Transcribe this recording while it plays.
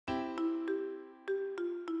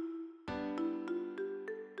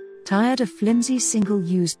Tired of flimsy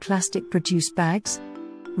single-use plastic produce bags?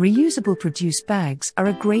 Reusable produce bags are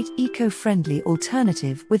a great eco-friendly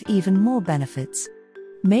alternative with even more benefits.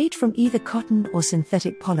 Made from either cotton or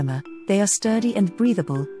synthetic polymer, they are sturdy and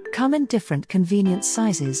breathable, come in different convenient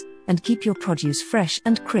sizes, and keep your produce fresh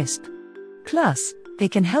and crisp. Plus, they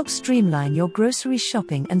can help streamline your grocery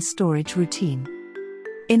shopping and storage routine.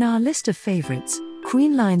 In our list of favorites,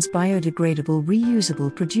 Qinline's biodegradable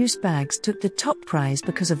reusable produce bags took the top prize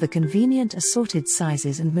because of the convenient assorted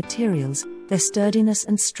sizes and materials, their sturdiness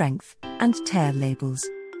and strength, and tear labels.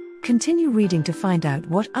 Continue reading to find out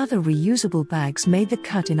what other reusable bags made the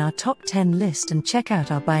cut in our top 10 list, and check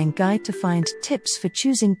out our buying guide to find tips for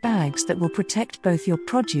choosing bags that will protect both your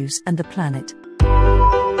produce and the planet.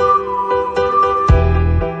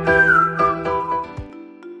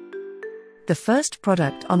 The first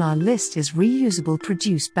product on our list is Reusable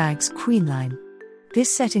Produce Bags Qinline.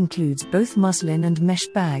 This set includes both muslin and mesh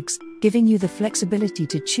bags, giving you the flexibility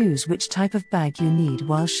to choose which type of bag you need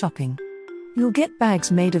while shopping. You'll get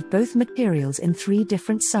bags made of both materials in 3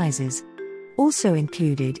 different sizes. Also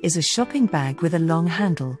included is a shopping bag with a long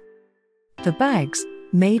handle. The bags,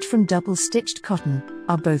 made from double-stitched cotton,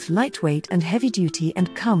 are both lightweight and heavy-duty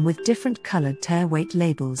and come with different colored tear weight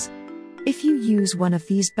labels. If you use one of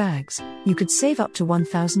these bags, you could save up to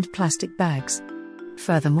 1,000 plastic bags.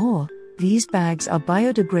 Furthermore, these bags are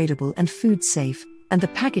biodegradable and food safe, and the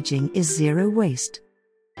packaging is zero waste.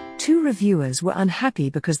 2 reviewers were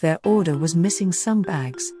unhappy because their order was missing some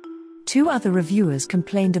bags. 2 other reviewers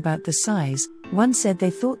complained about the size. One said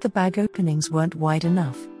they thought the bag openings weren't wide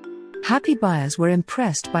enough. Happy buyers were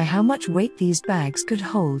impressed by how much weight these bags could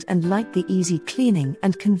hold and liked the easy cleaning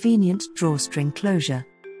and convenient drawstring closure.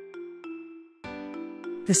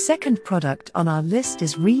 The second product on our list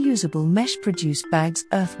is Reusable Mesh Produce Bags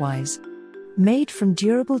Earthwise. Made from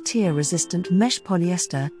durable tear-resistant mesh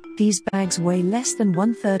polyester, these bags weigh less than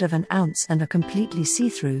 1/3 of an ounce and are completely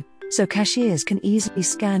see-through, so cashiers can easily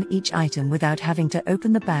scan each item without having to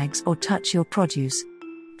open the bags or touch your produce.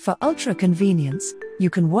 For ultra convenience,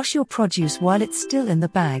 you can wash your produce while it's still in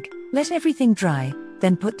the bag, let everything dry,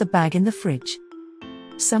 then put the bag in the fridge.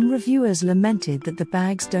 Some reviewers lamented that the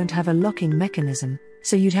bags don't have a locking mechanism,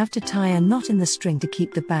 so you'd have to tie a knot in the string to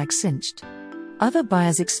keep the bag cinched. Other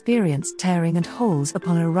buyers experienced tearing and holes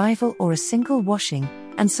upon arrival or a single washing,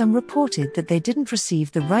 and some reported that they didn't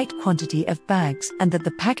receive the right quantity of bags and that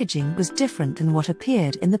the packaging was different than what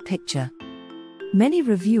appeared in the picture. Many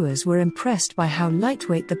reviewers were impressed by how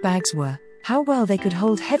lightweight the bags were, how well they could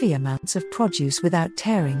hold heavy amounts of produce without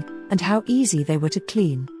tearing, and how easy they were to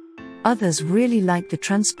clean. Others really liked the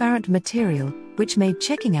transparent material, which made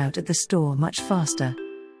checking out at the store much faster.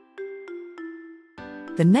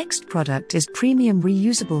 The next product is Premium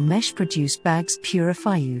Reusable Mesh Produce Bags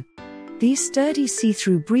purifyou. These sturdy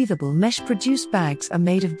see-through breathable mesh produce bags are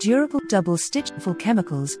made of durable double-stitchable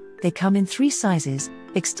chemicals. They come in 3 sizes,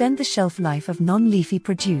 extend the shelf life of non-leafy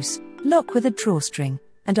produce, lock with a drawstring,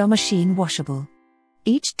 and are machine washable.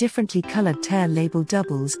 Each differently colored tear label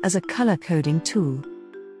doubles as a color coding tool.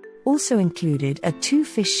 Also included are 2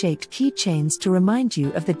 fish-shaped keychains to remind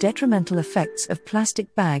you of the detrimental effects of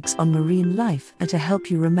plastic bags on marine life and to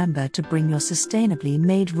help you remember to bring your sustainably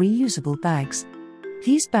made reusable bags.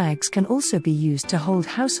 These bags can also be used to hold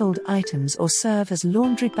household items or serve as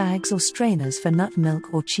laundry bags or strainers for nut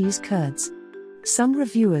milk or cheese curds. Some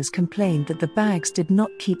reviewers complained that the bags did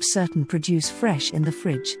not keep certain produce fresh in the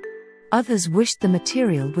fridge. Others wished the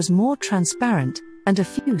material was more transparent, and a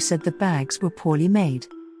few said the bags were poorly made.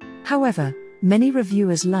 However, many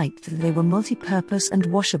reviewers liked that they were multi-purpose and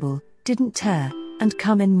washable, didn't tear, and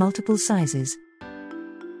come in multiple sizes.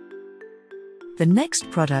 The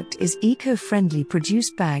next product is eco-friendly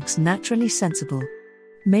Produce Bags Naturally Sensible.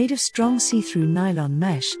 Made of strong see-through nylon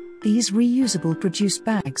mesh, these reusable produce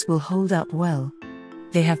bags will hold up well.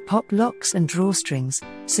 They have pop locks and drawstrings,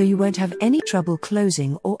 so you won't have any trouble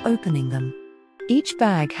closing or opening them. Each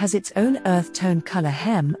bag has its own earth tone color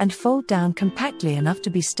hem and fold down compactly enough to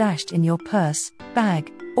be stashed in your purse,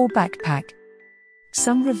 bag, or backpack.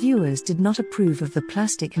 Some reviewers did not approve of the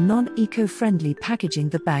plastic non-eco-friendly packaging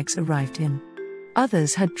the bags arrived in.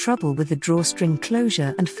 Others had trouble with the drawstring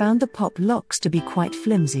closure and found the pop locks to be quite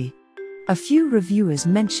flimsy. A few reviewers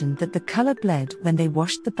mentioned that the color bled when they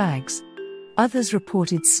washed the bags. Others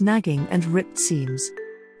reported snagging and ripped seams.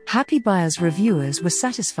 Happy buyers reviewers were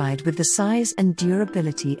satisfied with the size and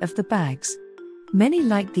durability of the bags. Many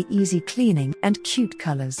liked the easy cleaning and cute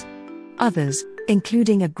colors. Others,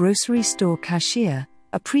 including a grocery store cashier,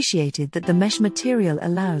 appreciated that the mesh material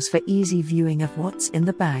allows for easy viewing of what's in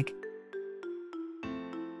the bag.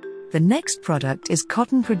 The next product is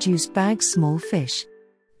Cotton Produce Bags Small Fish.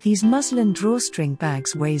 These muslin drawstring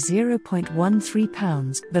bags weigh 0.13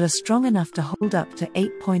 pounds but are strong enough to hold up to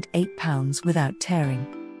 8.8 pounds without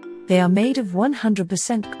tearing. They are made of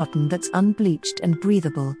 100% cotton that's unbleached and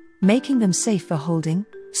breathable, making them safe for holding,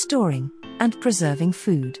 storing, and preserving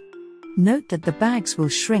food. Note that the bags will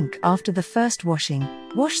shrink after the first washing.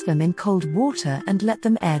 Wash them in cold water and let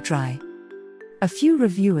them air dry. A few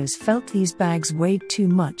reviewers felt these bags weighed too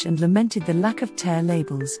much and lamented the lack of tear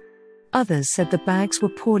labels. Others said the bags were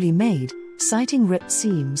poorly made, citing ripped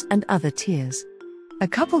seams and other tears. A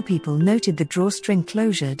couple people noted the drawstring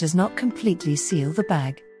closure does not completely seal the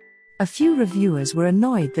bag. A few reviewers were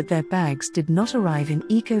annoyed that their bags did not arrive in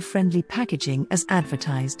eco-friendly packaging as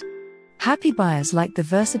advertised. Happy buyers liked the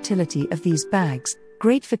versatility of these bags,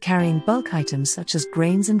 great for carrying bulk items such as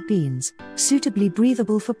grains and beans, suitably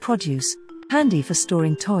breathable for produce, handy for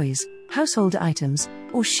storing toys, household items,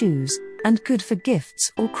 or shoes, and good for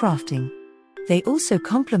gifts or crafting. They also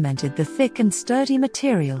complemented the thick and sturdy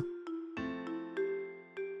material.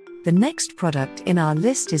 The next product in our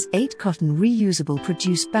list is 8 cotton reusable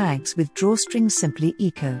produce bags with Drawstrings Simply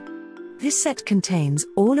Eco. This set contains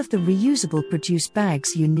all of the reusable produce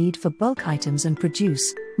bags you need for bulk items and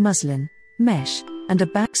produce, muslin, mesh, and a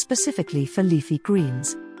bag specifically for leafy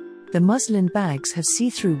greens. The muslin bags have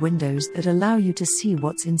see-through windows that allow you to see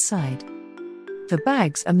what's inside. The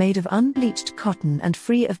bags are made of unbleached cotton and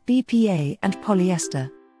free of BPA and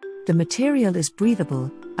polyester. The material is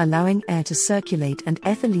breathable, allowing air to circulate and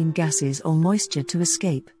ethylene gases or moisture to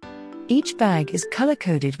escape. Each bag is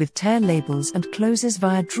color-coded with tear labels and closes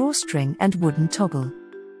via drawstring and wooden toggle.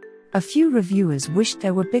 A few reviewers wished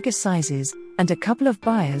there were bigger sizes, and a couple of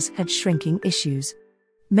buyers had shrinking issues.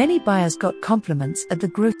 Many buyers got compliments at the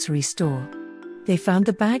grocery store. They found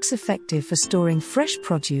the bags effective for storing fresh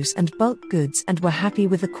produce and bulk goods and were happy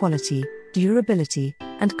with the quality, durability,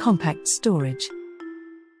 and compact storage.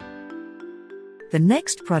 The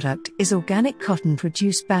next product is organic cotton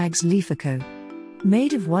produce bags Leafico.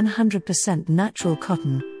 Made of 100% natural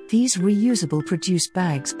cotton, these reusable produce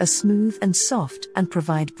bags are smooth and soft and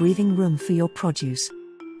provide breathing room for your produce.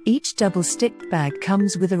 Each double-sticked bag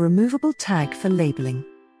comes with a removable tag for labeling.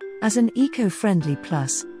 As an eco-friendly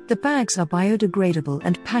plus, the bags are biodegradable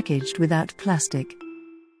and packaged without plastic.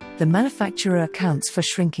 The manufacturer accounts for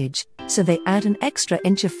shrinkage, so they add an extra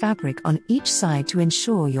inch of fabric on each side to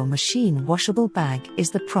ensure your machine washable bag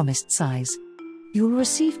is the promised size. You'll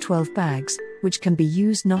receive 12 bags, which can be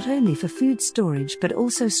used not only for food storage but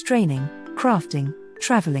also straining, crafting,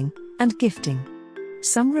 traveling, and gifting.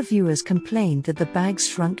 Some reviewers complained that the bags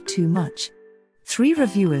shrunk too much. 3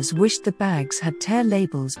 reviewers wished the bags had tear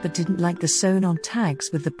labels but didn't like the sewn-on tags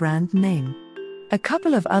with the brand name. A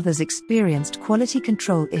couple of others experienced quality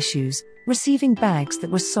control issues, receiving bags that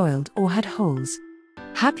were soiled or had holes.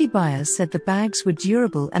 Happy buyers said the bags were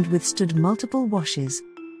durable and withstood multiple washes.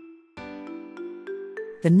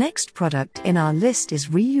 The next product in our list is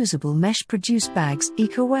reusable mesh produce bags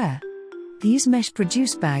Ecowaare. These mesh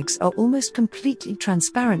produce bags are almost completely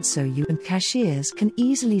transparent so you and cashiers can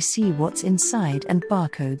easily see what's inside and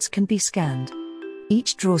barcodes can be scanned.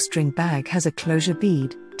 Each drawstring bag has a closure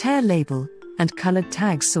bead, tear label, and colored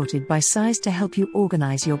tags sorted by size to help you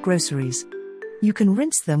organize your groceries. You can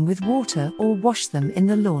rinse them with water or wash them in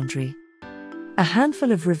the laundry. A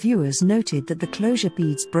handful of reviewers noted that the closure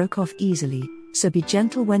beads broke off easily, so be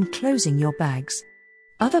gentle when closing your bags.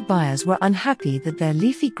 Other buyers were unhappy that their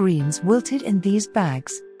leafy greens wilted in these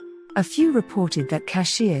bags. A few reported that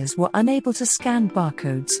cashiers were unable to scan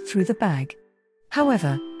barcodes through the bag.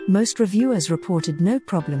 However, most reviewers reported no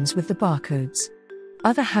problems with the barcodes.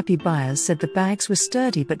 Other happy buyers said the bags were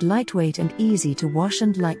sturdy but lightweight and easy to wash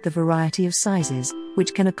and liked the variety of sizes,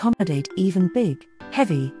 which can accommodate even big,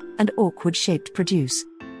 heavy, and awkward-shaped produce.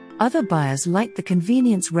 Other buyers liked the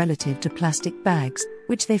convenience relative to plastic bags,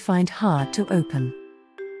 which they find hard to open.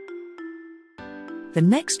 The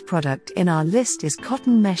next product in our list is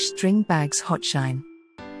cotton mesh string bags Hotshine.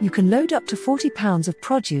 You can load up to 40 pounds of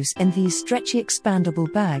produce in these stretchy expandable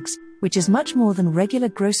bags, which is much more than regular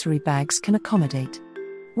grocery bags can accommodate.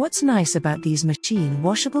 What's nice about these machine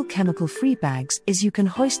washable chemical-free bags is you can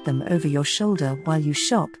hoist them over your shoulder while you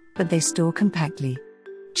shop, but they store compactly.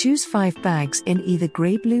 Choose 5 bags in either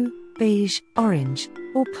grey-blue, beige, orange,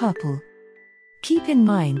 or purple. Keep in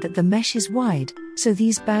mind that the mesh is wide, so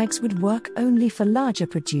these bags would work only for larger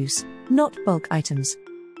produce, not bulk items.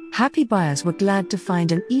 Happy buyers were glad to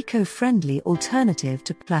find an eco-friendly alternative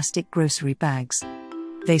to plastic grocery bags.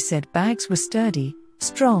 They said bags were sturdy,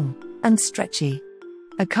 strong, and stretchy.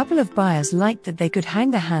 A couple of buyers liked that they could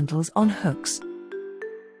hang the handles on hooks.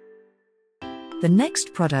 The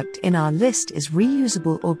next product in our list is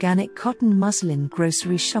reusable organic cotton muslin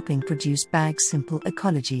grocery shopping produce bags. Simple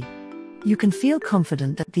Ecology. You can feel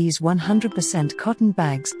confident that these 100% cotton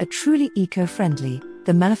bags are truly eco-friendly.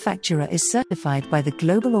 The manufacturer is certified by the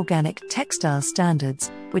Global Organic Textile Standards,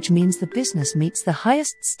 which means the business meets the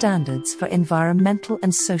highest standards for environmental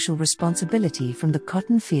and social responsibility from the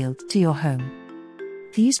cotton field to your home.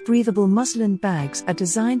 These breathable muslin bags are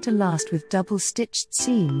designed to last with double-stitched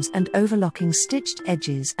seams and overlocking stitched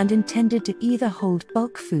edges and intended to either hold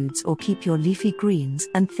bulk foods or keep your leafy greens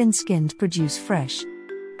and thin-skinned produce fresh.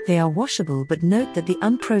 They are washable, but note that the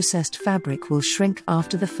unprocessed fabric will shrink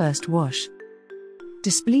after the first wash.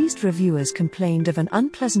 Displeased reviewers complained of an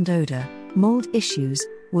unpleasant odor, mold issues,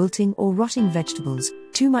 wilting or rotting vegetables,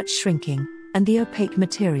 too much shrinking, and the opaque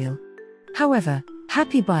material. However,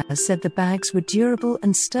 happy buyers said the bags were durable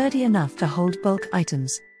and sturdy enough to hold bulk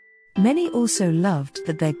items. Many also loved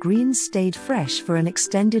that their greens stayed fresh for an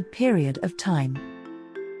extended period of time.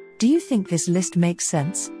 Do you think this list makes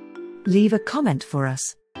sense? Leave a comment for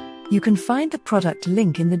us. You can find the product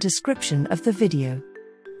link in the description of the video.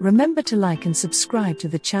 Remember to like and subscribe to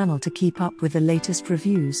the channel to keep up with the latest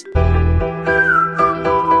reviews.